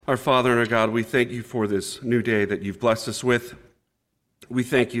Our Father and our God, we thank you for this new day that you've blessed us with. We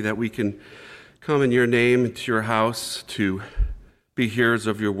thank you that we can come in your name into your house to be hearers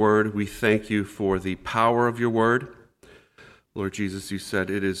of your word. We thank you for the power of your word. Lord Jesus, you said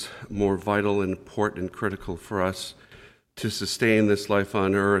it is more vital and important and critical for us to sustain this life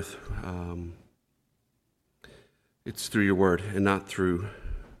on earth. It's through your word and not through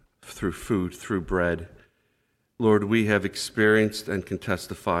food, through bread. Lord, we have experienced and can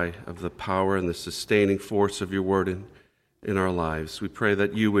testify of the power and the sustaining force of your word in our lives. We pray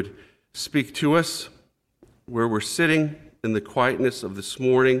that you would speak to us where we're sitting in the quietness of this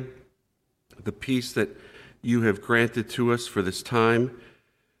morning, the peace that you have granted to us for this time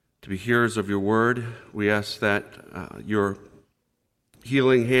to be hearers of your word. We ask that your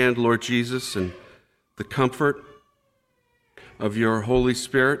healing hand, Lord Jesus, and the comfort of your Holy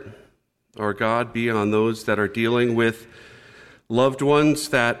Spirit, our God, be on those that are dealing with loved ones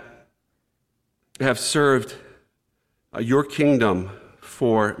that have served your kingdom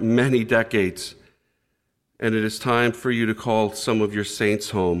for many decades. And it is time for you to call some of your saints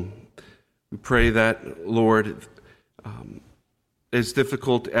home. We pray that, Lord, as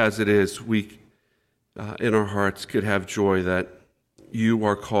difficult as it is, we in our hearts could have joy that you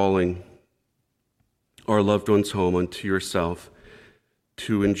are calling our loved ones home unto yourself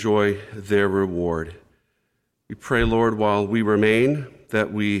to enjoy their reward. We pray, Lord, while we remain,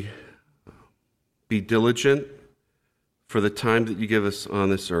 that we be diligent for the time that you give us on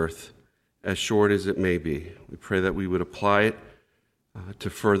this earth, as short as it may be. We pray that we would apply it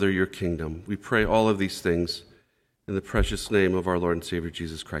to further your kingdom. We pray all of these things in the precious name of our Lord and Savior,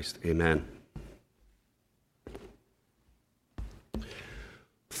 Jesus Christ. Amen.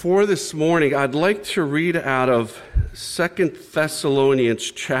 For this morning, I'd like to read out of 2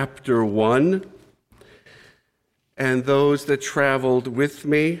 Thessalonians chapter 1. And those that traveled with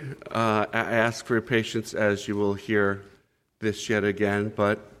me, I ask for your patience as you will hear this yet again.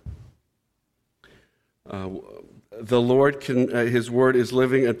 But the Lord his word is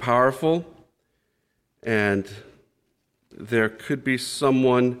living and powerful. And there could be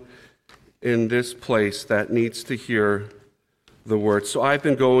someone in this place that needs to hear the word. So I've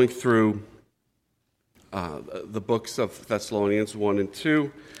been going through the books of Thessalonians 1 and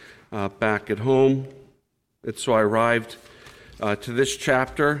 2 back at home. And so I arrived to this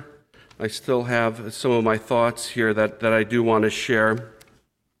chapter. I still have some of my thoughts here that I do want to share.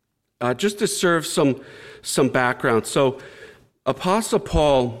 Just to serve some background. So Apostle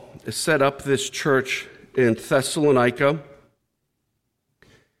Paul set up this church in Thessalonica.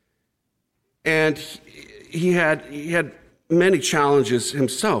 And he had many challenges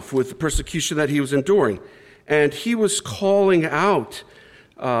himself with the persecution that he was enduring. And he was calling out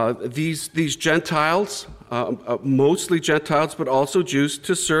these Gentiles, mostly Gentiles, but also Jews,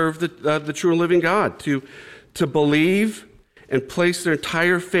 to serve the true and living God, to believe and place their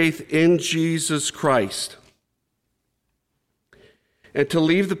entire faith in Jesus Christ, and to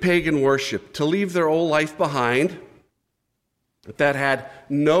leave the pagan worship, to leave their old life behind that had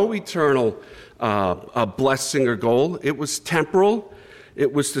no eternal blessing or goal. It was temporal.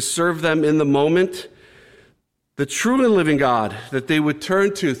 It was to serve them in the moment. The true and living God that they would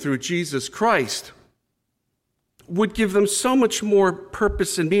turn to through Jesus Christ would give them so much more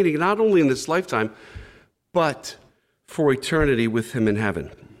purpose and meaning, not only in this lifetime, but for eternity with him in heaven.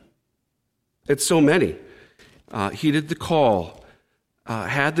 It's so many. Heeded the call,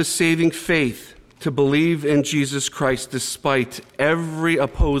 had the saving faith to believe in Jesus Christ despite every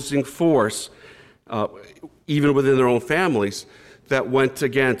opposing force, even within their own families, that went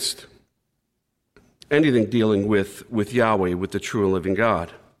against anything dealing with Yahweh, with the true and living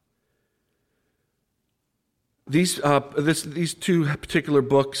God. These two particular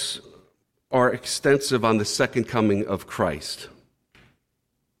books are extensive on the second coming of Christ.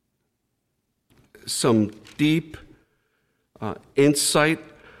 Some deep insight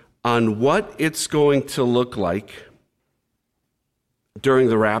on what it's going to look like during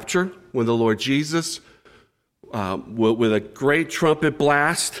the rapture, when the Lord Jesus, with a great trumpet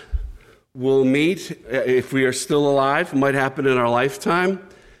blast, will meet, if we are still alive, it might happen in our lifetime,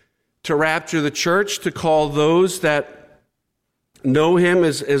 to rapture the church, to call those that know him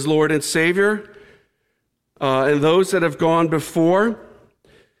as Lord and Savior, and those that have gone before,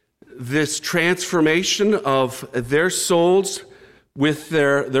 this transformation of their souls with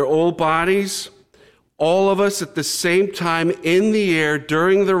their old bodies, all of us at the same time in the air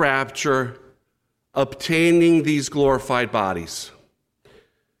during the rapture, obtaining these glorified bodies.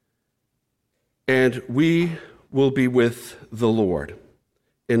 And we will be with the Lord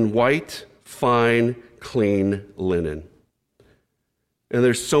in white, fine, clean linen. And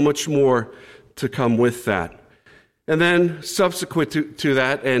there's so much more to come with that. And then subsequent to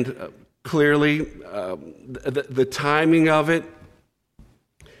that, and clearly the timing of it,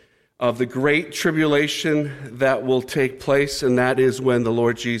 of the great tribulation that will take place, and that is when the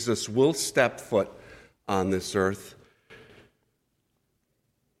Lord Jesus will step foot on this earth.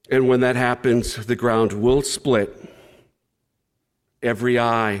 And when that happens, the ground will split. Every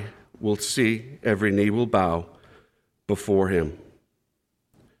eye will see, every knee will bow before him.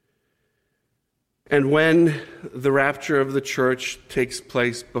 And when the rapture of the church takes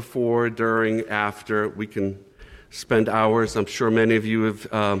place, before, during, after, we can spend hours. I'm sure many of you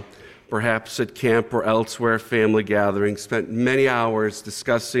have, perhaps at camp or elsewhere, family gatherings, spent many hours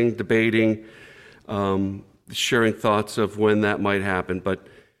discussing, debating, sharing thoughts of when that might happen. But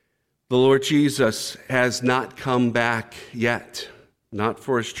the Lord Jesus has not come back yet, not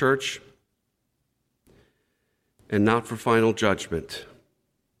for his church, and not for final judgment.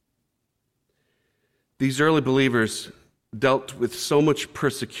 These early believers dealt with so much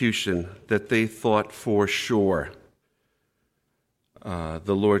persecution that they thought for sure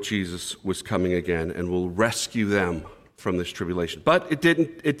the Lord Jesus was coming again and will rescue them from this tribulation. But it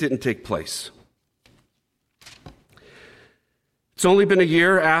didn't take place. It's only been a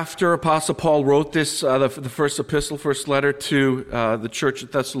year after Apostle Paul wrote this, the first epistle, first letter to the church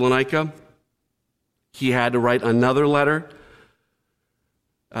at Thessalonica. He had to write another letter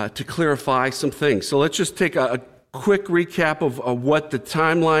to clarify some things. So let's just take a quick recap of what the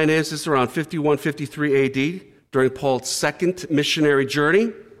timeline is. This is around 51, 53 AD, during Paul's second missionary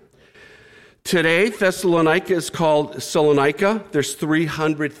journey. Today, Thessalonica is called Salonika. There's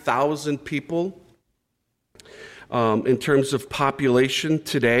 300,000 people in terms of population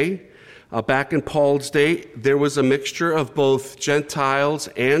today. Back in Paul's day, there was a mixture of both Gentiles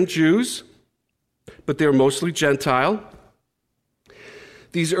and Jews, but they were mostly Gentile.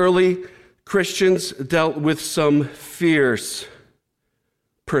 These early Christians dealt with some fierce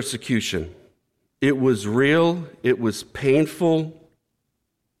persecution. It was real, it was painful,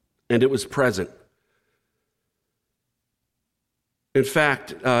 and it was present. In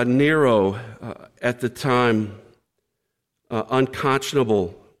fact, Nero, at the time,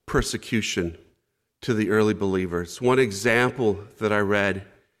 unconscionable persecution to the early believers. One example that I read,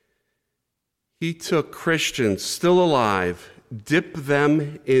 he took Christians still alive, dipped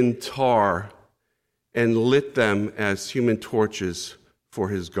them in tar, and lit them as human torches for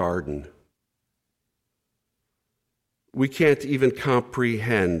his garden. We can't even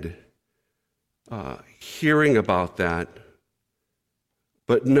comprehend hearing about that,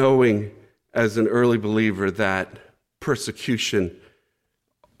 but knowing as an early believer that persecution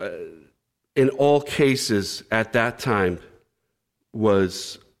in all cases at that time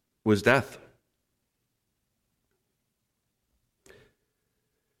was death.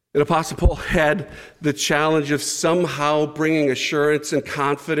 And Apostle Paul had the challenge of somehow bringing assurance and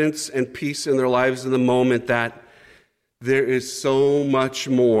confidence and peace in their lives in the moment that there is so much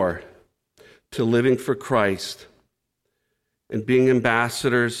more to living for Christ and being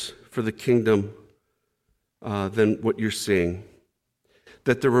ambassadors for the kingdom than what you're seeing.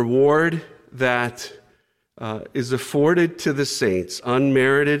 That the reward that is afforded to the saints,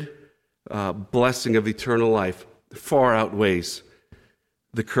 unmerited blessing of eternal life, far outweighs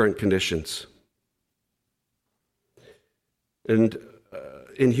the current conditions. And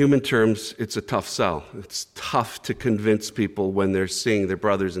in human terms, it's a tough sell. It's tough to convince people when they're seeing their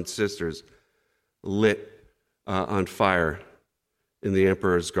brothers and sisters lit on fire in the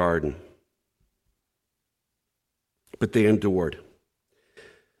emperor's garden. But they endured.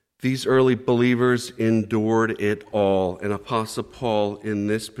 These early believers endured it all. And Apostle Paul, in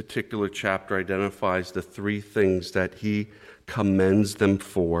this particular chapter, identifies the three things that he commends them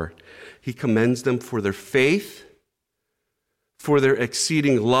for. He commends them for their faith, for their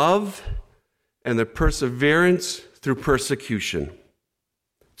exceeding love, and their perseverance through persecution.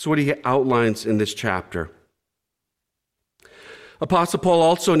 That's what he outlines in this chapter. Apostle Paul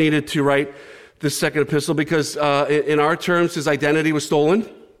also needed to write this second epistle because in our terms, his identity was stolen.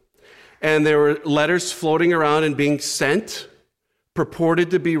 And there were letters floating around and being sent, purported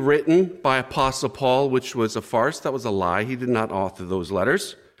to be written by Apostle Paul, which was a farce. That was a lie. He did not author those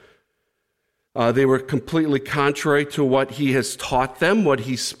letters. They were completely contrary to what he has taught them, what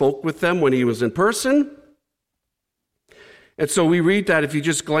he spoke with them when he was in person. And so we read that if you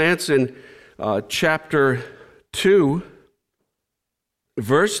just glance in chapter 2,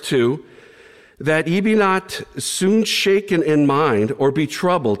 verse 2, that ye be not soon shaken in mind or be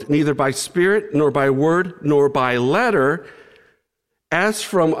troubled, neither by spirit, nor by word, nor by letter, as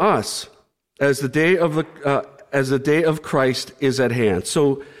from us, as the day of the as the day of Christ is at hand.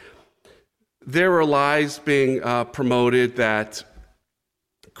 So there are lies being promoted that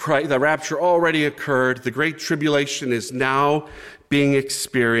the rapture already occurred. The Great Tribulation is now being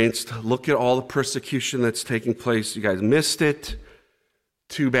experienced. Look at all the persecution that's taking place. You guys missed it.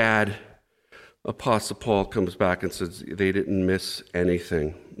 Too bad. Apostle Paul comes back and says they didn't miss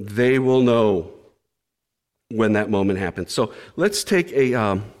anything. They will know when that moment happens. So let's take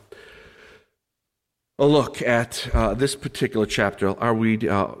a look at this particular chapter. I'll read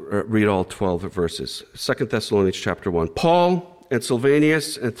all 12 verses. 2 Thessalonians chapter 1. Paul and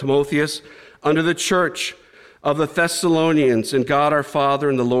Silvanus and Timotheus, under the church of the Thessalonians, and God our Father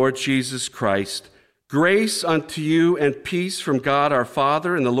and the Lord Jesus Christ, grace unto you and peace from God our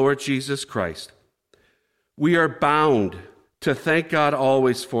Father and the Lord Jesus Christ. We are bound to thank God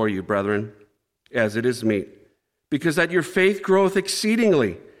always for you, brethren, as it is meet, because that your faith groweth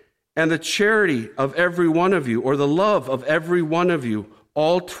exceedingly, and the charity of every one of you, or the love of every one of you,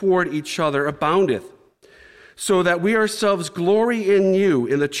 all toward each other aboundeth, so that we ourselves glory in you,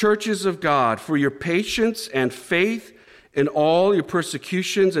 in the churches of God, for your patience and faith in all your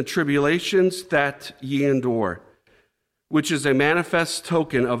persecutions and tribulations that ye endure, which is a manifest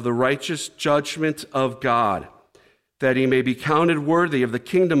token of the righteous judgment of God, that ye may be counted worthy of the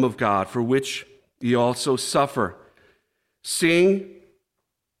kingdom of God, for which ye also suffer, seeing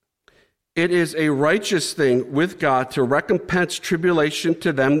it is a righteous thing with God to recompense tribulation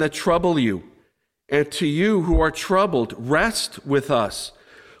to them that trouble you, and to you who are troubled, rest with us,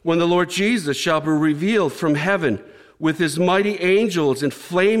 when the Lord Jesus shall be revealed from heaven with his mighty angels in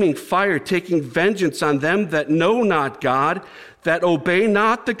flaming fire, taking vengeance on them that know not God, that obey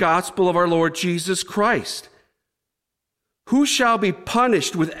not the gospel of our Lord Jesus Christ, who shall be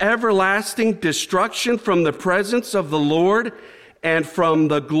punished with everlasting destruction from the presence of the Lord and from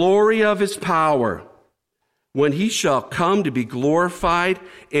the glory of his power, when he shall come to be glorified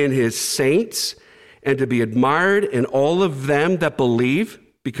in his saints and to be admired in all of them that believe,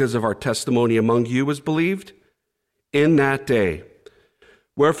 because of our testimony among you was believed, in that day.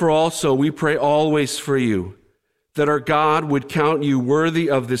 Wherefore also we pray always for you, that our God would count you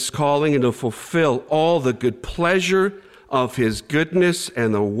worthy of this calling and to fulfill all the good pleasure of his goodness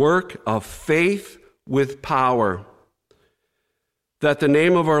and the work of faith with power, that the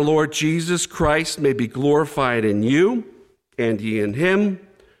name of our Lord Jesus Christ may be glorified in you and ye in him,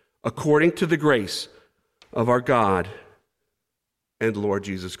 according to the grace of our God and Lord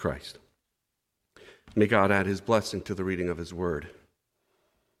Jesus Christ. May God add his blessing to the reading of his word.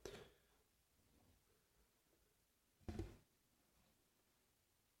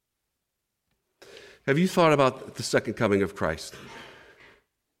 Have you thought about the second coming of Christ?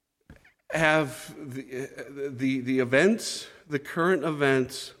 Have the events, the current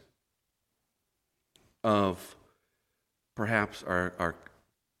events of perhaps our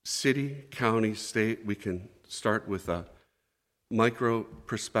city, county, state, we can start with a micro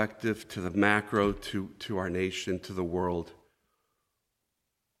perspective to the macro, to our nation, to the world,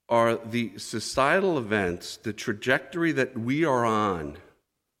 are the societal events, the trajectory that we are on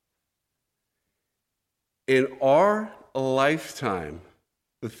in our lifetime,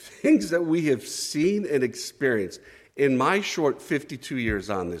 the things that we have seen and experienced in my short 52 years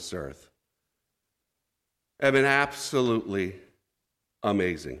on this earth have been absolutely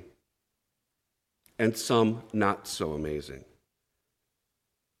amazing, and some not so amazing.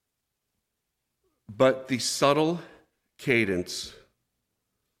 But the subtle cadence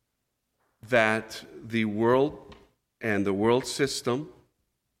that the world and the world system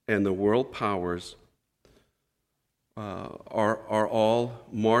and the world powers are all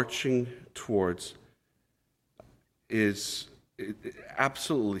marching towards is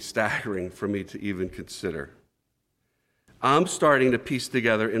absolutely staggering for me to even consider. I'm starting to piece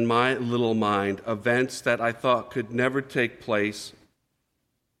together in my little mind events that I thought could never take place.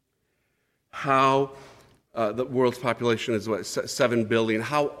 How the world's population is 7 billion.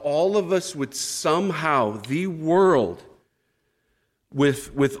 How all of us would somehow, the world,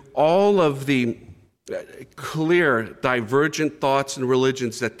 with all of the clear divergent thoughts and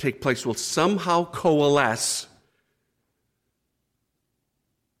religions that take place, will somehow coalesce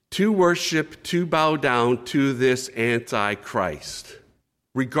to worship, to bow down to this Antichrist,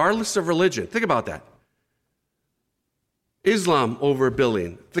 regardless of religion. Think about that. Islam over 1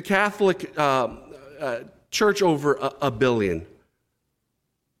 billion. The Catholic Church over 1 billion.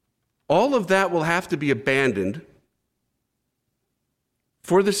 All of that will have to be abandoned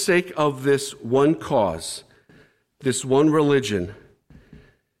for the sake of this one cause, this one religion.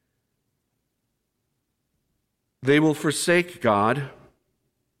 They will forsake God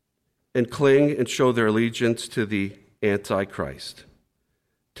and cling and show their allegiance to the Antichrist,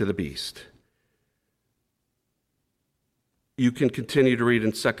 to the beast. You can continue to read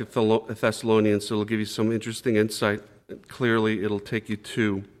in 2 Thessalonians. It'll give you some interesting insight. Clearly, it'll take you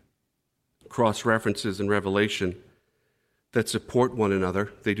to cross-references in Revelation that support one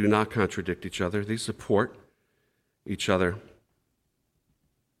another. They do not contradict each other. They support each other.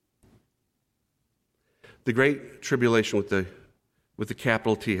 The Great Tribulation with the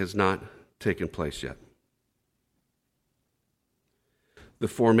capital T has not taken place yet. The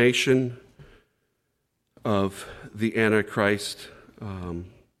formation of the Antichrist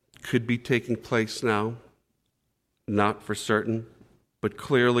could be taking place now, not for certain, but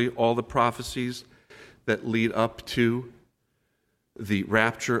clearly all the prophecies that lead up to the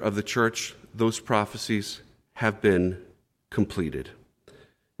rapture of the church, those prophecies have been completed.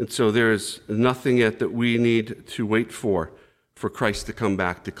 And so there is nothing yet that we need to wait for Christ to come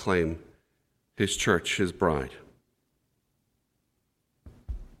back to claim his church, his bride.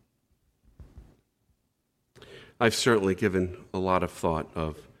 I've certainly given a lot of thought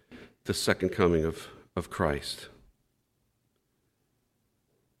of the second coming of Christ.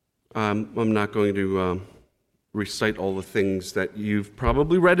 I'm not going to recite all the things that you've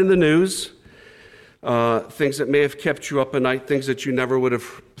probably read in the news, things that may have kept you up at night, things that you never would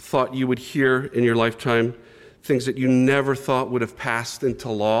have thought you would hear in your lifetime, things that you never thought would have passed into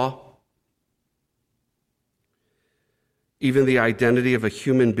law. Even the identity of a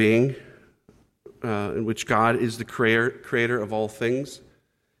human being, in which God is the creator of all things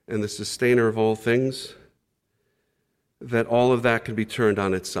and the sustainer of all things, that all of that can be turned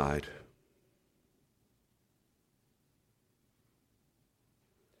on its side.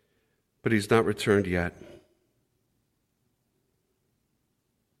 But he's not returned yet.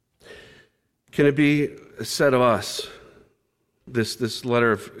 Can it be said of us, this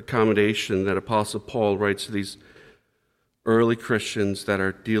letter of commendation that Apostle Paul writes to these early Christians that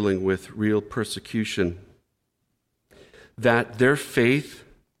are dealing with real persecution, that their faith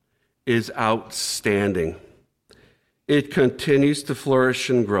is outstanding? It continues to flourish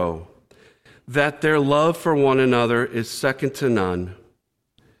and grow, that their love for one another is second to none,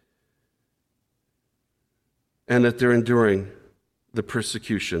 and that they're enduring the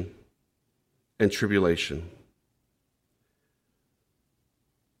persecution and tribulation.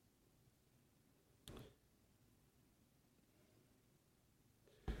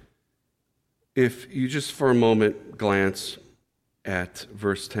 If you just for a moment glance at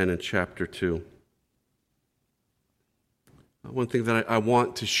verse 10 in chapter 2, one thing that I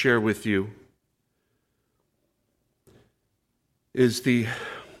want to share with you is the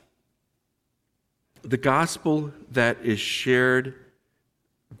gospel that is shared,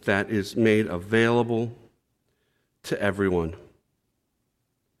 that is made available to everyone.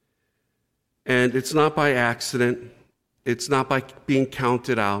 And it's not by accident. It's not by being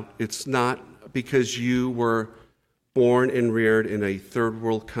counted out. It's not because you were born and reared in a third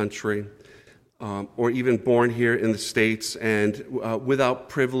world country, or even born here in the States, and without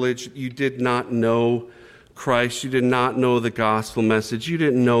privilege, you did not know Christ. You did not know the gospel message. You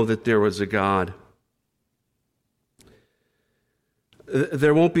didn't know that there was a God.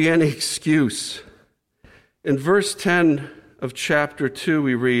 There won't be any excuse. In verse 10 of chapter 2,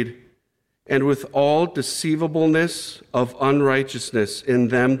 we read, "And with all deceivableness of unrighteousness in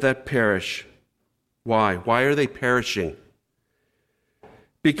them that perish." Why? Why are they perishing?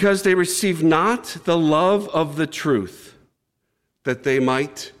 "Because they receive not the love of the truth, that they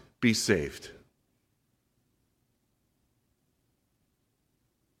might be saved."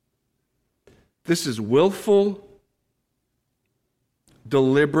 This is willful,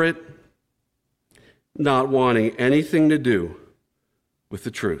 deliberate, not wanting anything to do with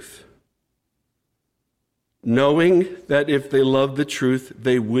the truth. Knowing that if they loved the truth,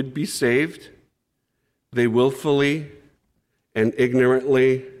 they would be saved, they willfully and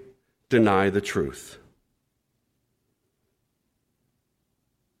ignorantly deny the truth.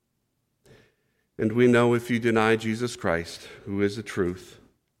 And we know if you deny Jesus Christ, who is the truth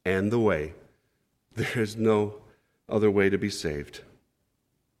and the way, there is no other way to be saved.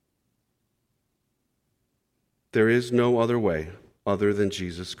 There is no other way other than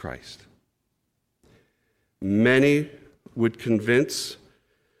Jesus Christ. Many would convince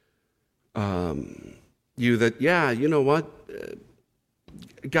you that, you know what?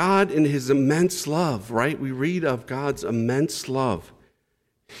 God in his immense love, right? We read of God's immense love.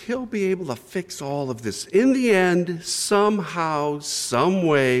 He'll be able to fix all of this. In the end, somehow, some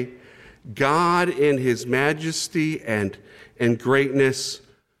way, God in his majesty and greatness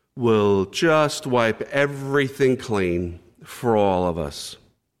will just wipe everything clean for all of us.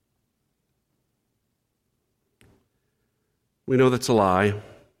 We know that's a lie.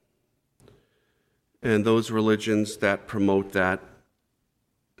 And those religions that promote that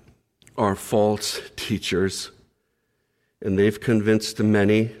are false teachers. And they've convinced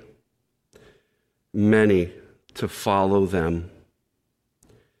many to follow them.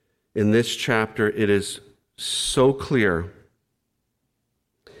 In this chapter, it is so clear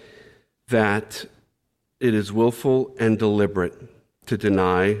that it is willful and deliberate to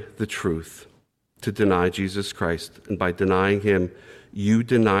deny the truth, to deny Jesus Christ. And by denying him, you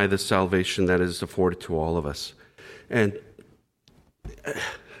deny the salvation that is afforded to all of us. And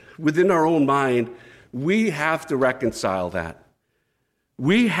within our own mind, we have to reconcile that.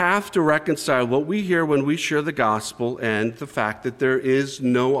 We have to reconcile what we hear when we share the gospel and the fact that there is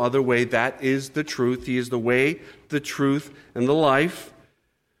no other way. That is the truth. He is the way, the truth, and the life.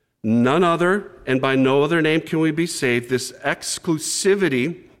 None other, and by no other name can we be saved. This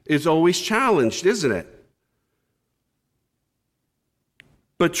exclusivity is always challenged, isn't it?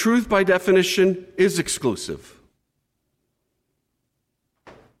 But truth, by definition, is exclusive.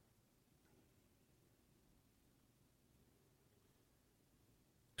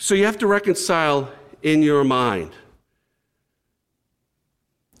 So you have to reconcile in your mind.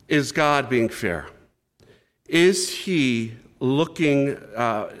 Is God being fair? Is he looking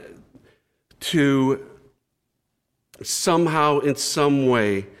to somehow, in some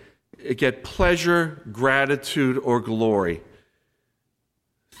way, get pleasure, gratitude, or glory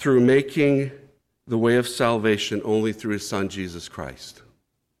through making the way of salvation only through his Son, Jesus Christ?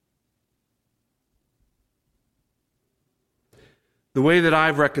 The way that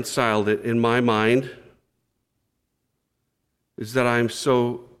I've reconciled it in my mind is that I'm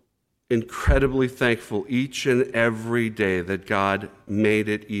so incredibly thankful each and every day that God made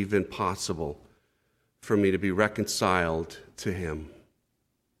it even possible for me to be reconciled to him.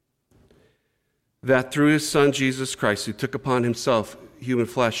 That through his Son, Jesus Christ, who took upon himself human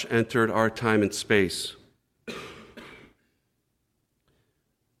flesh, entered our time and space,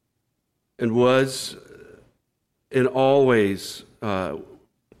 and was in all ways,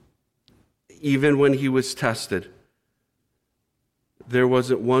 even when he was tested, there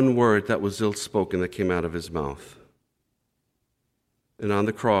wasn't one word that was ill-spoken that came out of his mouth. And on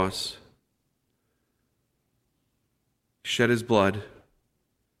the cross, he shed his blood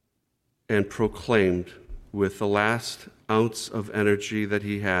and proclaimed with the last ounce of energy that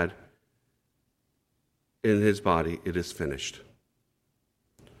he had in his body, "It is finished."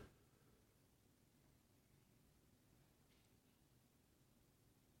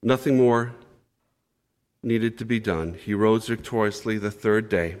 Nothing more needed to be done. He rose victoriously the third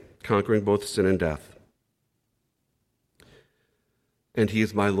day, conquering both sin and death. And he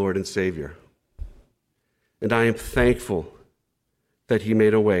is my Lord and Savior. And I am thankful that he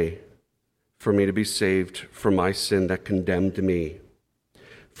made a way for me to be saved from my sin that condemned me,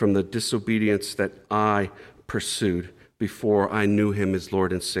 from the disobedience that I pursued before I knew him as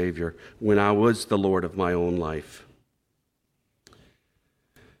Lord and Savior, when I was the Lord of my own life.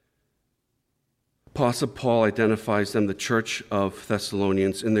 Apostle Paul identifies them, the church of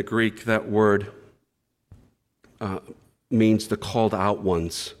Thessalonians. In the Greek, that word means the called out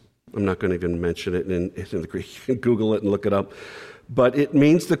ones. I'm not going to even mention it in the Greek. You can Google it and look it up. But it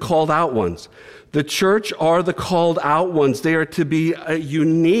means the called out ones. The church are the called out ones. They are to be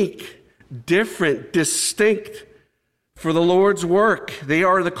unique, different, distinct for the Lord's work. They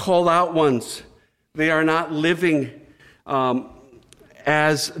are the called out ones. They are not living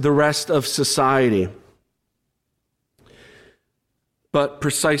as the rest of society, but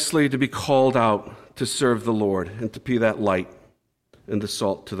precisely to be called out to serve the Lord and to be that light and the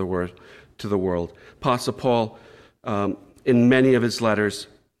salt to the world. Apostle Paul, in many of his letters,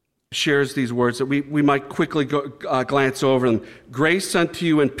 shares these words that we might quickly glance over them. Grace unto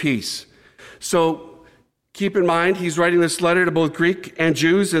you and peace. So keep in mind, he's writing this letter to both Greek and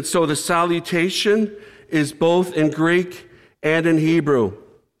Jews, and so the salutation is both in Greek and in Hebrew.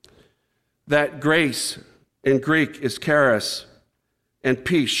 That grace in Greek is charis, and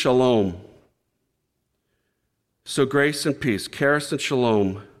peace, shalom. So grace and peace, charis and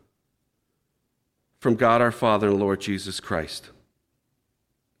shalom, from God our Father and Lord Jesus Christ.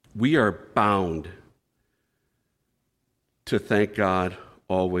 We are bound to thank God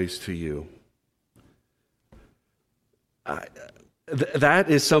always to you. That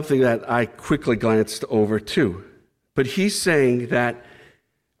is something that I quickly glanced over too. But he's saying that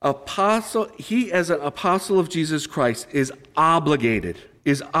he as an apostle of Jesus Christ is obligated,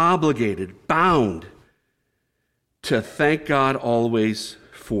 bound to thank God always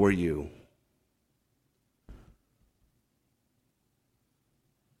for you.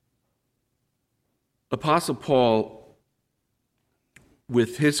 Apostle Paul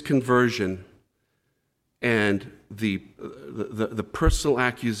with his conversion and the personal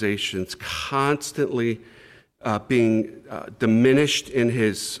accusations constantly being diminished in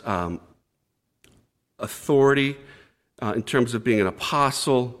his authority in terms of being an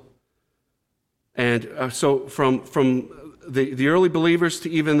apostle. And so from the early believers to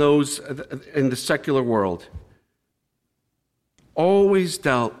even those in the secular world, always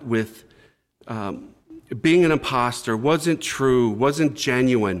dealt with being an imposter, wasn't true, wasn't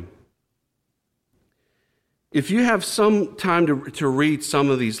genuine. If you have some time to read some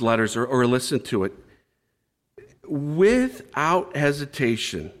of these letters or listen to it, without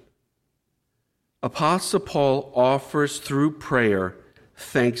hesitation, Apostle Paul offers through prayer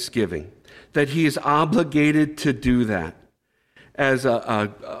thanksgiving, that he is obligated to do that. As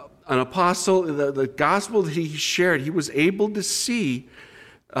an apostle, the gospel that he shared, he was able to see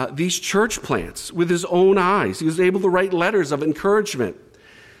these church plants with his own eyes. He was able to write letters of encouragement.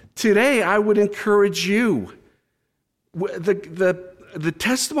 Today, I would encourage you, the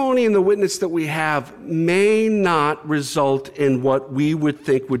testimony and the witness that we have may not result in what we would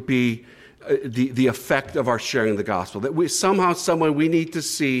think would be the effect of our sharing the gospel. That we somehow, some way, we need to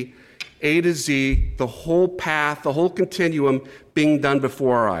see A to Z, the whole path, the whole continuum being done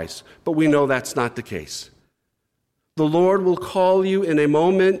before our eyes. But we know that's not the case. The Lord will call you in a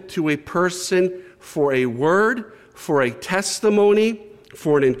moment to a person for a word, for a testimony,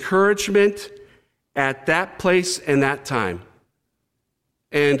 for an encouragement at that place and that time.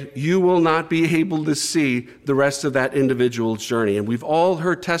 And you will not be able to see the rest of that individual's journey. And we've all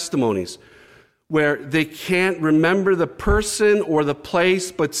heard testimonies where they can't remember the person or the place,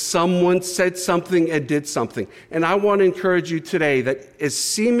 but someone said something and did something. And I want to encourage you today that as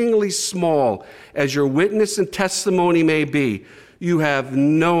seemingly small as your witness and testimony may be, you have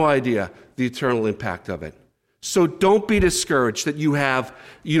no idea the eternal impact of it. So don't be discouraged that you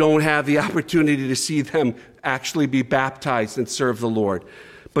don't have the opportunity to see them actually be baptized and serve the Lord.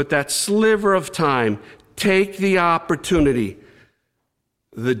 But that sliver of time, take the opportunity.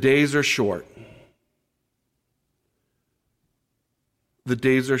 The days are short. The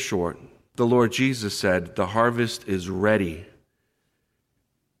days are short. The Lord Jesus said, the harvest is ready.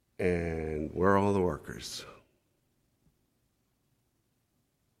 And where are all the workers?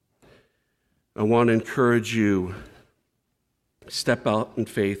 I want to encourage you, step out in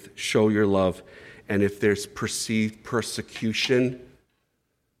faith, show your love. And if there's perceived persecution,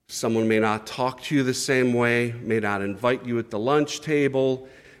 someone may not talk to you the same way, may not invite you at the lunch table,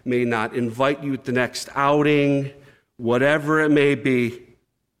 may not invite you at the next outing, whatever it may be,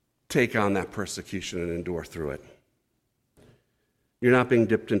 take on that persecution and endure through it. You're not being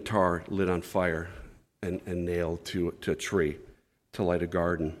dipped in tar, lit on fire, and nailed to a tree to light a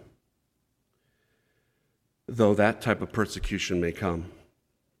garden, though that type of persecution may come.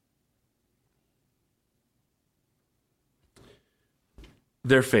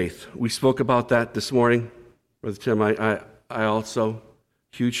 Their faith. We spoke about that this morning. Brother Tim, I also,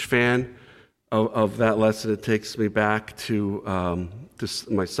 huge fan of that lesson. It takes me back to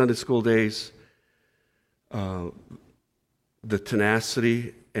my Sunday school days, the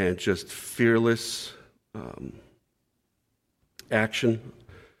tenacity and just fearless action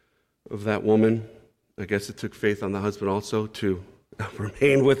of that woman. I guess it took faith on the husband also to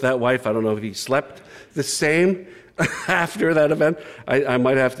remain with that wife. I don't know if he slept the same after that event. I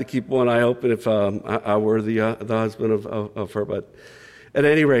might have to keep one eye open if I were the husband of her. But at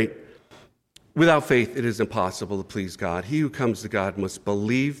any rate, without faith, it is impossible to please God. He who comes to God must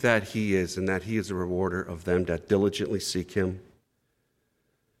believe that he is, and that he is a rewarder of them that diligently seek him.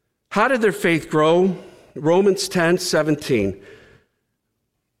 How did their faith grow? Romans 10:17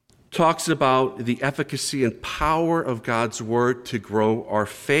 talks about the efficacy and power of God's word to grow our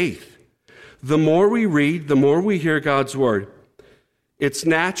faith. The more we read, the more we hear God's word, its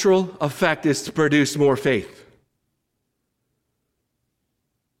natural effect is to produce more faith.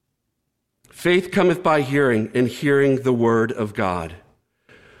 Faith cometh by hearing, and hearing the word of God.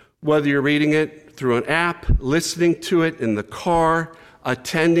 Whether you're reading it through an app, listening to it in the car,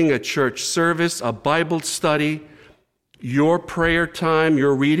 attending a church service, a Bible study, your prayer time,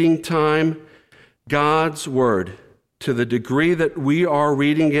 your reading time, God's word, to the degree that we are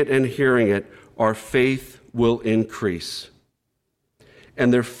reading it and hearing it, our faith will increase.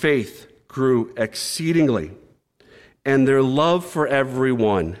 And their faith grew exceedingly, and their love for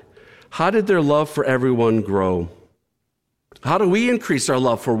everyone. How did their love for everyone grow? How do we increase our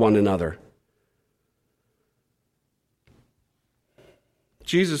love for one another?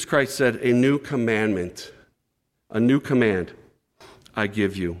 Jesus Christ said, a new command I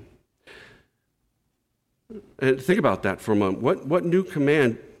give you. And think about that for a moment. What new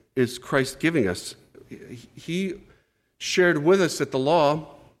command is Christ giving us? He shared with us that the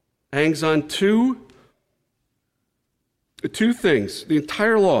law hangs on two things, the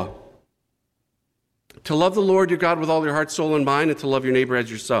entire law. To love the Lord your God with all your heart, soul, and mind, and to love your neighbor as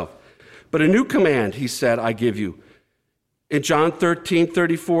yourself. But a new command, he said, I give you. In John 13,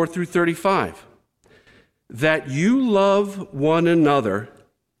 34 through 35, that you love one another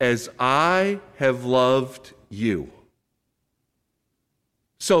as I have loved you.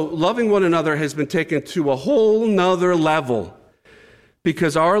 So loving one another has been taken to a whole nother level,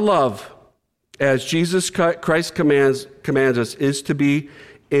 because our love, as Jesus Christ commands us, is to be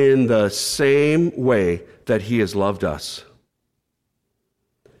in the same way that he has loved us.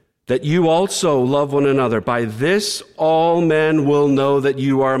 That you also love one another. By this all men will know that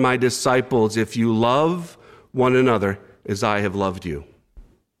you are my disciples, if you love one another as I have loved you.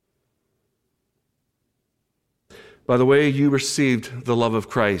 By the way you received the love of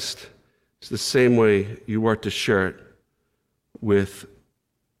Christ, it's the same way you are to share it with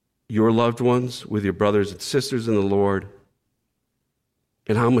your loved ones, with your brothers and sisters in the Lord.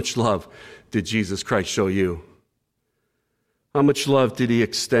 And how much love did Jesus Christ show you? How much love did he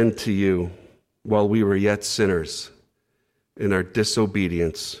extend to you while we were yet sinners in our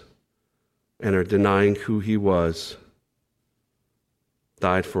disobedience and our denying who he was,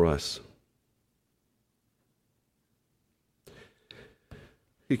 died for us?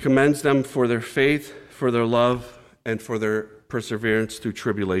 He commends them for their faith, for their love, and for their perseverance through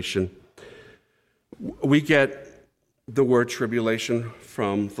tribulation. We get the word tribulation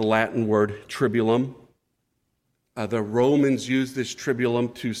from the Latin word tribulum. The Romans used this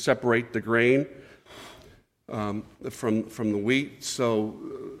tribulum to separate the grain from the wheat.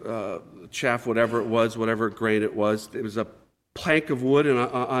 So chaff, whatever grain it was a plank of wood, and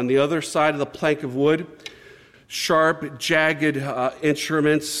on the other side of the plank of wood, sharp, jagged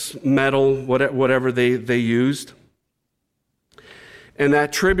instruments, metal, whatever they used. And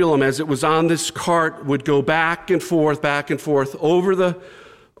that tribulum, as it was on this cart, would go back and forth over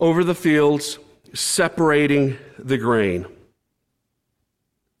the fields, separating the grain.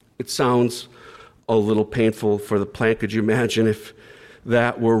 It sounds a little painful for the plant. Could you imagine if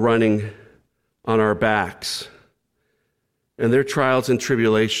that were running on our backs? And there are trials and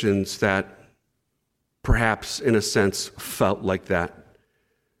tribulations that perhaps, in a sense, felt like that.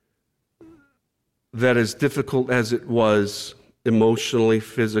 That as difficult as it was emotionally,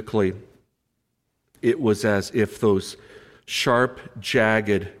 physically, it was as if those sharp,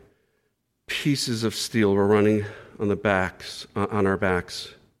 jagged pieces of steel were running on our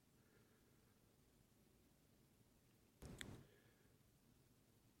backs.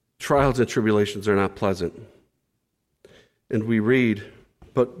 Trials and tribulations are not pleasant. And we read,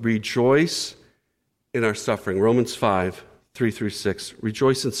 but rejoice in our suffering. Romans 5, 3 through 6.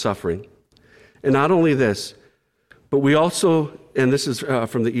 Rejoice in suffering. And not only this, but we also, and this is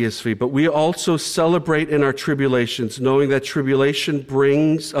from the ESV, but we also celebrate in our tribulations, knowing that tribulation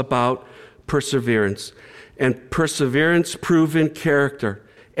brings about perseverance, and perseverance proven character,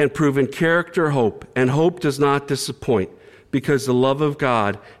 and proven character hope, and hope does not disappoint, because the love of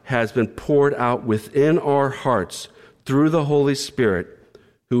God has been poured out within our hearts through the Holy Spirit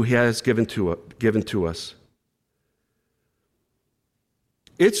who he has given to us.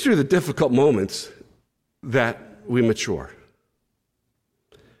 It's through the difficult moments that we mature.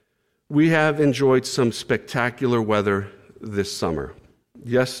 We have enjoyed some spectacular weather this summer.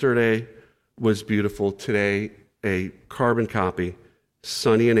 Yesterday was beautiful. Today, a carbon copy,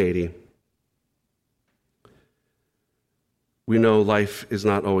 sunny and 80. We know life is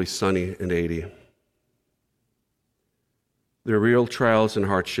not always sunny and 80. There are real trials and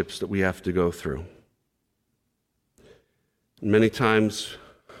hardships that we have to go through. Many times,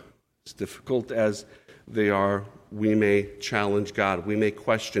 as difficult as they are, we may challenge God. We may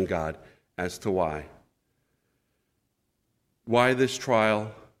question God as to why. Why this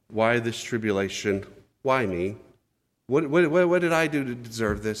trial? Why this tribulation? Why me? What did I do to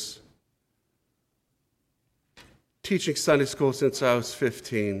deserve this? Teaching Sunday school since I was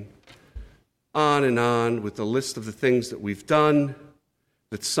 15. On and on with the list of the things that we've done,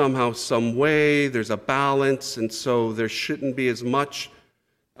 that somehow, some way, there's a balance, and so there shouldn't be as much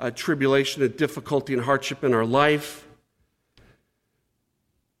tribulation and difficulty and hardship in our life.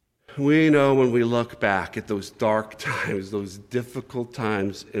 We know when we look back at those dark times, those difficult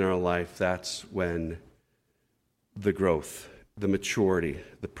times in our life, that's when the growth, the maturity,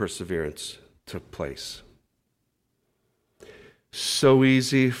 the perseverance took place. So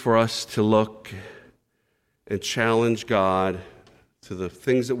easy for us to look and challenge God to the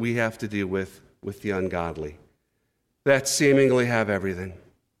things that we have to deal with the ungodly. that seemingly have everything.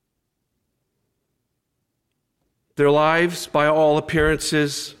 Their lives, by all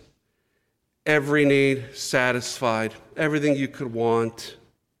appearances, every need satisfied, everything you could want.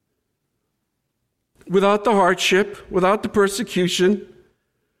 Without the hardship, without the persecution,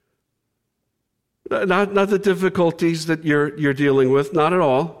 not the difficulties that you're dealing with, not at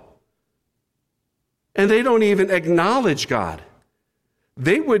all. And they don't even acknowledge God.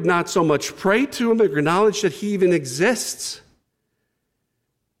 They would not so much pray to him, or acknowledge that he even exists.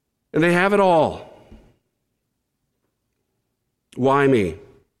 And they have it all. Why me?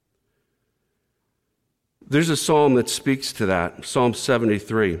 There's a psalm that speaks to that, Psalm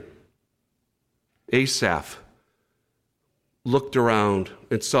 73. Asaph looked around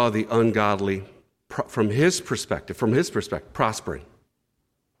and saw the ungodly, from his perspective, prospering.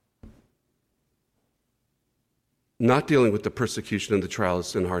 Not dealing with the persecution and the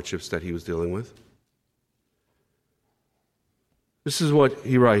trials and hardships that he was dealing with. This is what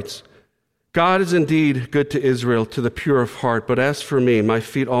he writes. God is indeed good to Israel, to the pure of heart, but as for me, my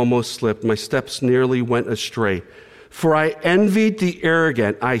feet almost slipped, my steps nearly went astray. For I envied the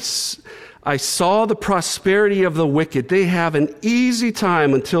arrogant. I saw the prosperity of the wicked. They have an easy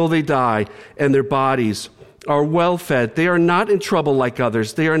time until they die, and their bodies are well fed. They are not in trouble like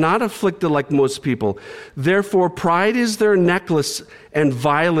others. They are not afflicted like most people. Therefore, pride is their necklace, and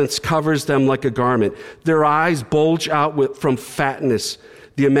violence covers them like a garment. Their eyes bulge out from fatness.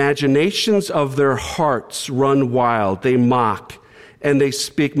 The imaginations of their hearts run wild. They mock, and they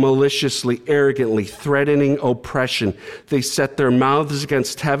speak maliciously, arrogantly, threatening oppression. They set their mouths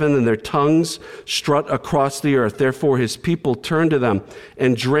against heaven, and their tongues strut across the earth. Therefore, his people turn to them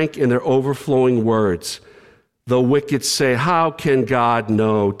and drink in their overflowing words. The wicked say, how can God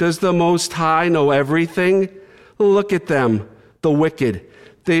know? Does the Most High know everything? Look at them, the wicked.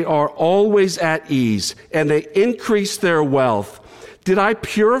 They are always at ease, and they increase their wealth. Did I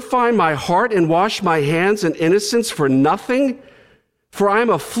purify my heart and wash my hands in innocence for nothing? For I am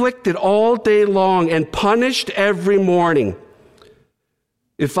afflicted all day long and punished every morning.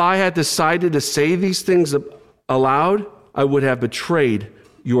 If I had decided to say these things aloud, I would have betrayed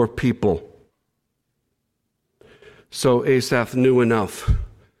your people. So Asaph knew enough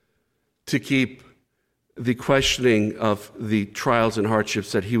to keep the questioning of the trials and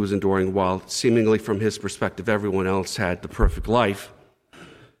hardships that he was enduring, while seemingly from his perspective everyone else had the perfect life.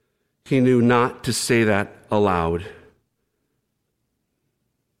 He knew not to say that aloud,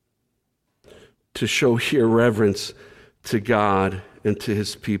 to show here reverence to God and to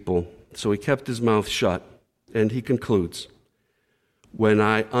his people. So he kept his mouth shut, and he concludes, when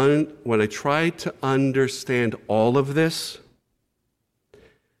I tried to understand all of this,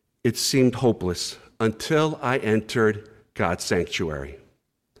 it seemed hopeless until I entered God's sanctuary.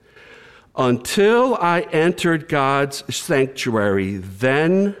 Until I entered God's sanctuary,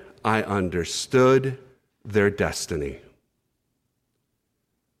 then I understood their destiny.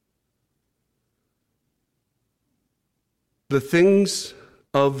 The things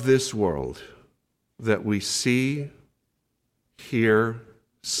of this world that we see, hear,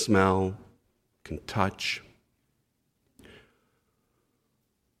 smell, can touch,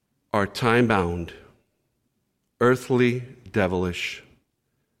 are time-bound, earthly, devilish,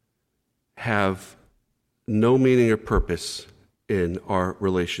 have no meaning or purpose in our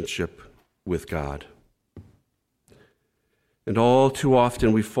relationship with God. And all too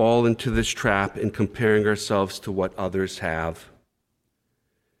often we fall into this trap in comparing ourselves to what others have.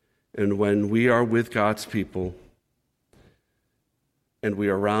 And when we are with God's people, and we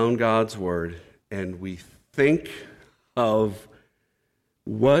are around God's word, and we think of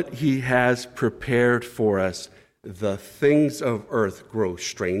what he has prepared for us, the things of earth grow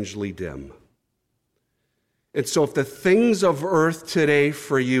strangely dim. And so if the things of earth today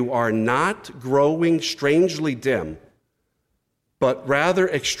for you are not growing strangely dim, but rather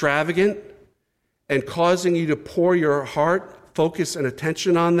extravagant and causing you to pour your heart, focus, and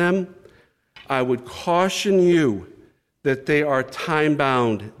attention on them, I would caution you that they are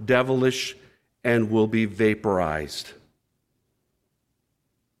time-bound, devilish, and will be vaporized.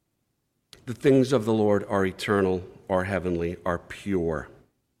 The things of the Lord are eternal, are heavenly, are pure.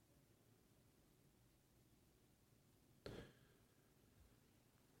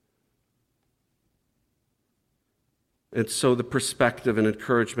 And so the perspective and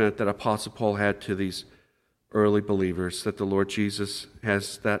encouragement that Apostle Paul had to these early believers, that the Lord Jesus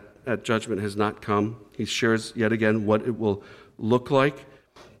has, that judgment has not come. He shares yet again what it will look like,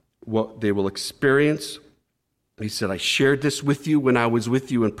 what they will experience. He said, I shared this with you when I was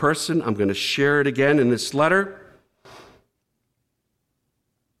with you in person. I'm going to share it again in this letter.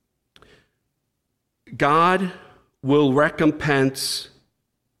 God will recompense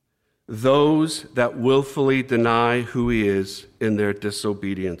those that willfully deny who he is in their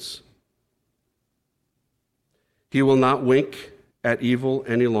disobedience. He will not wink at evil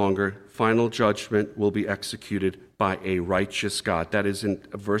any longer. Final judgment will be executed by a righteous God. That is in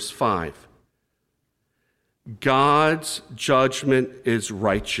verse 5. God's judgment is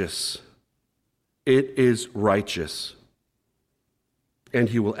righteous. It is righteous. And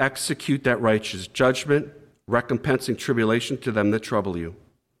he will execute that righteous judgment, recompensing tribulation to them that trouble you.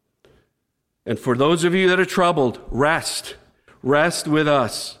 And for those of you that are troubled, rest. Rest with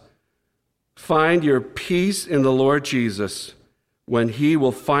us. Find your peace in the Lord Jesus when he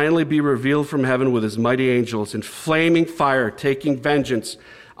will finally be revealed from heaven with his mighty angels in flaming fire, taking vengeance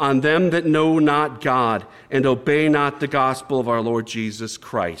on them that know not God and obey not the gospel of our Lord Jesus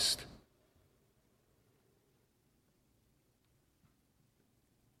Christ.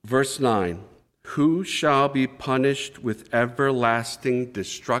 Verse 9, who shall be punished with everlasting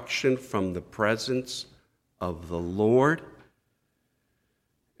destruction from the presence of the Lord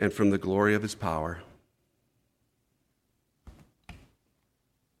and from the glory of his power?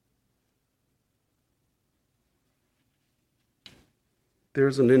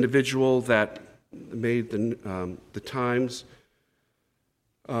 There's an individual that made the Times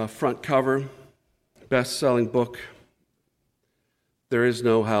front cover, best-selling book, There Is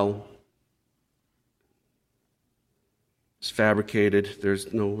No Hell. It's fabricated.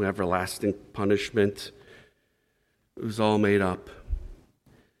 There's no everlasting punishment. It was all made up.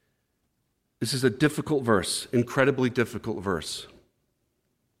 This is a difficult verse, incredibly difficult verse.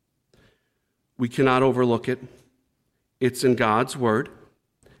 We cannot overlook it. It's in God's word,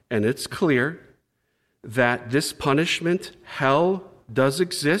 and it's clear that this punishment, hell, does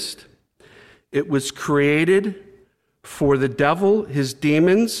exist. It was created for the devil, his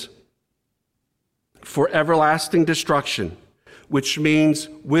demons, for everlasting destruction, which means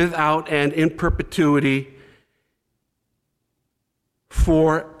without and in perpetuity,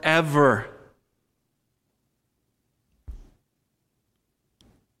 forever.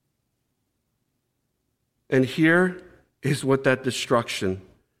 And here is what that destruction,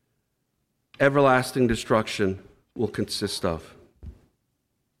 everlasting destruction, will consist of.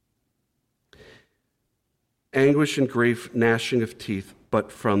 Anguish and grief, gnashing of teeth, but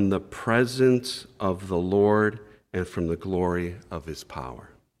from the presence of the Lord and from the glory of his power.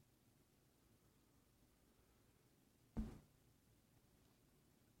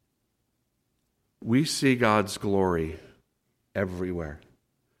 We see God's glory everywhere.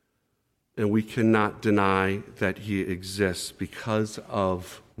 And we cannot deny that he exists because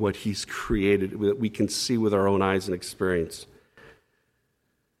of what he's created, that we can see with our own eyes and experience.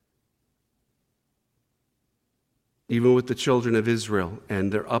 Even with the children of Israel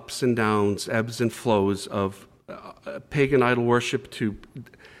and their ups and downs, ebbs and flows of pagan idol worship to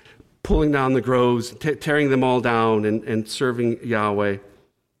pulling down the groves, tearing them all down and serving Yahweh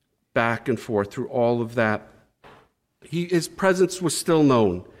back and forth through all of that. His presence was still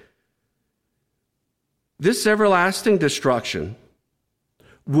known. This everlasting destruction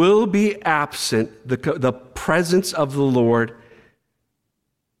will be absent, the presence of the Lord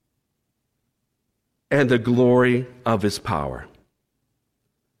and the glory of his power.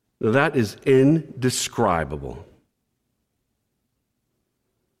 Now that is indescribable.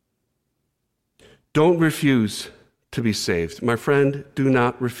 Don't refuse to be saved. My friend, do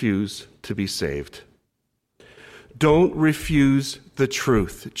not refuse to be saved. Don't refuse the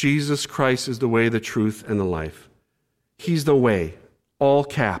truth. Jesus Christ is the way, the truth, and the life. He's the way, all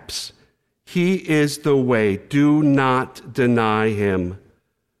caps. He is the way. Do not deny him.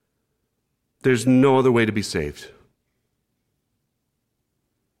 There's no other way to be saved.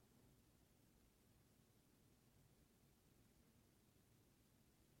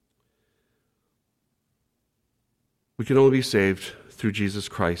 We can only be saved through Jesus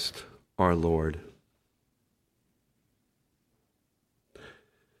Christ, our Lord.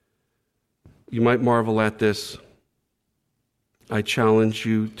 You might marvel at this. I challenge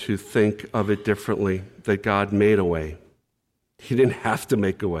you to think of it differently, that God made a way. He didn't have to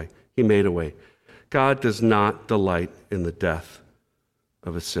make a way. He made a way. God does not delight in the death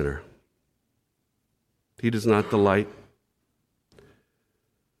of a sinner. He does not delight.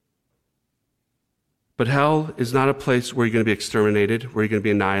 But hell is not a place where you're going to be exterminated, where you're going to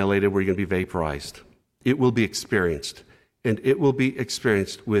be annihilated, where you're going to be vaporized. It will be experienced. And it will be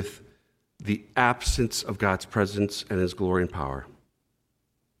experienced with the absence of God's presence and his glory and power.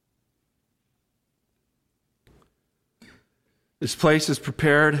 This place is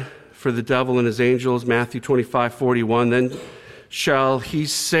prepared for the devil and his angels, Matthew 25:41. Then shall he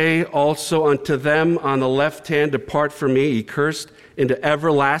say also unto them on the left hand, Depart from me, ye cursed, into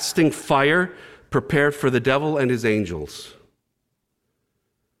everlasting fire, prepared for the devil and his angels.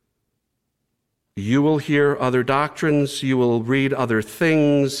 You will hear other doctrines, you will read other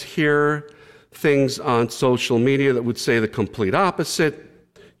things, hear things on social media that would say the complete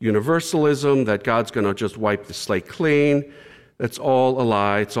opposite, universalism, that God's going to just wipe the slate clean. That's all a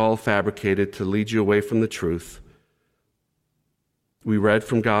lie. It's all fabricated to lead you away from the truth. We read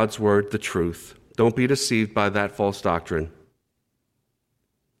from God's word the truth. Don't be deceived by that false doctrine.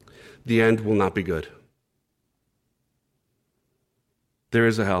 The end will not be good. There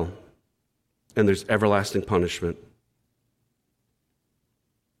is a hell, and there's everlasting punishment.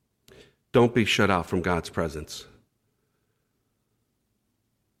 Don't be shut out from God's presence.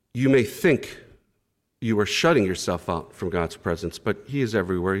 You may think you are shutting yourself out from God's presence, but He is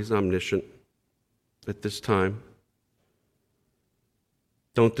everywhere. He's omniscient at this time.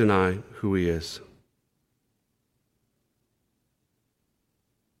 Don't deny who He is.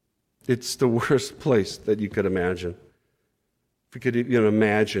 It's the worst place that you could imagine. If you could even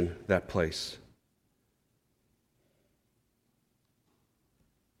imagine that place.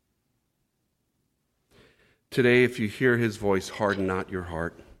 Today, if you hear His voice, harden not your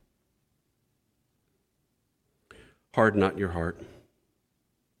heart. Harden not your heart.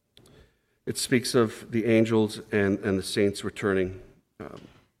 It speaks of the angels and the saints returning.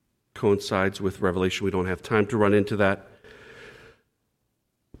 Coincides with Revelation. We don't have time to run into that.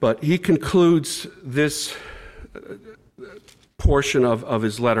 But he concludes this portion of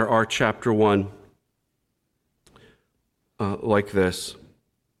his letter, our chapter 1, like this.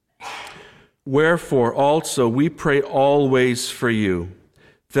 Wherefore also we pray always for you,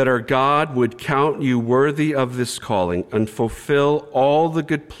 that our God would count you worthy of this calling and fulfill all the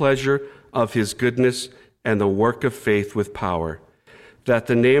good pleasure of His goodness and the work of faith with power, that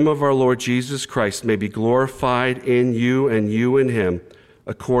the name of our Lord Jesus Christ may be glorified in you and you in Him,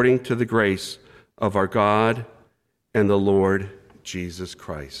 according to the grace of our God and the Lord Jesus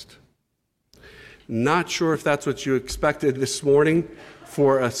Christ. Not sure if that's what you expected this morning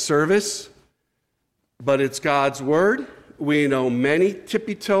for a service, but it's God's Word. We know many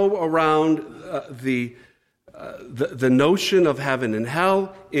tippy-toe around the notion of heaven and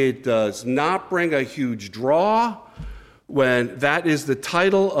hell. It does not bring a huge draw when that is the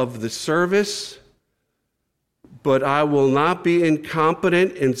title of the service. But I will not be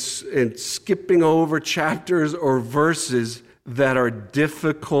incompetent in skipping over chapters or verses that are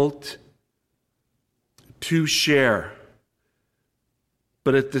difficult to share.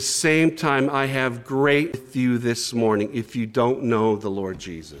 But at the same time, I have great with you this morning. If you don't know the Lord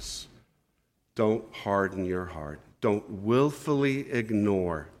Jesus, don't harden your heart. Don't willfully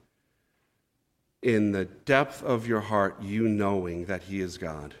ignore in the depth of your heart you knowing that He is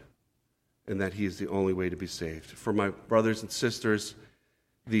God and that He is the only way to be saved. For my brothers and sisters,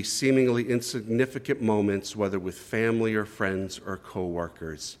 the seemingly insignificant moments, whether with family or friends or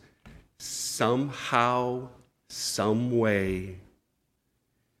co-workers, somehow, some way,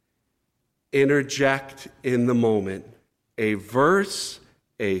 interject in the moment a verse,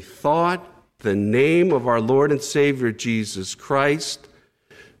 a thought, the name of our Lord and Savior Jesus Christ.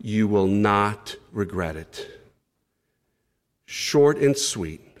 You will not regret it. Short and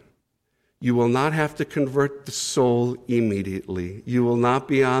sweet. You will not have to convert the soul immediately. You will not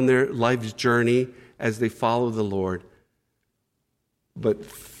be on their life's journey as they follow the Lord. But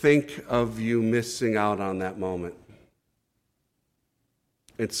think of you missing out on that moment.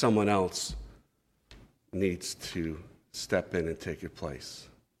 And someone else needs to step in and take your place.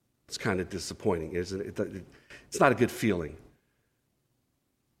 It's kind of disappointing, isn't it? It's not a good feeling.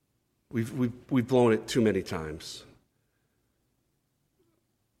 We've blown it too many times.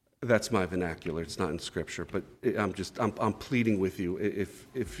 That's my vernacular. It's not in Scripture, but I'm pleading with you.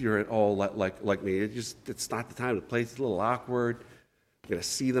 If you're at all like me, it's not the time. The place is a little awkward. I'm going to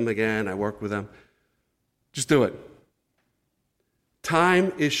see them again. I work with them. Just do it.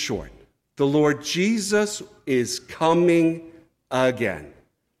 Time is short. The Lord Jesus is coming again,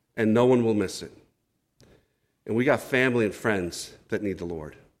 and no one will miss it. And we got family and friends that need the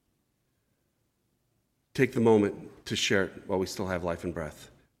Lord. Take the moment to share it while we still have life and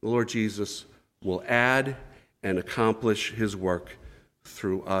breath. The Lord Jesus will add and accomplish His work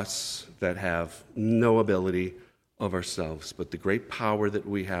through us that have no ability of ourselves, but the great power that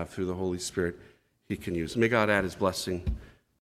we have through the Holy Spirit He can use. May God add His blessing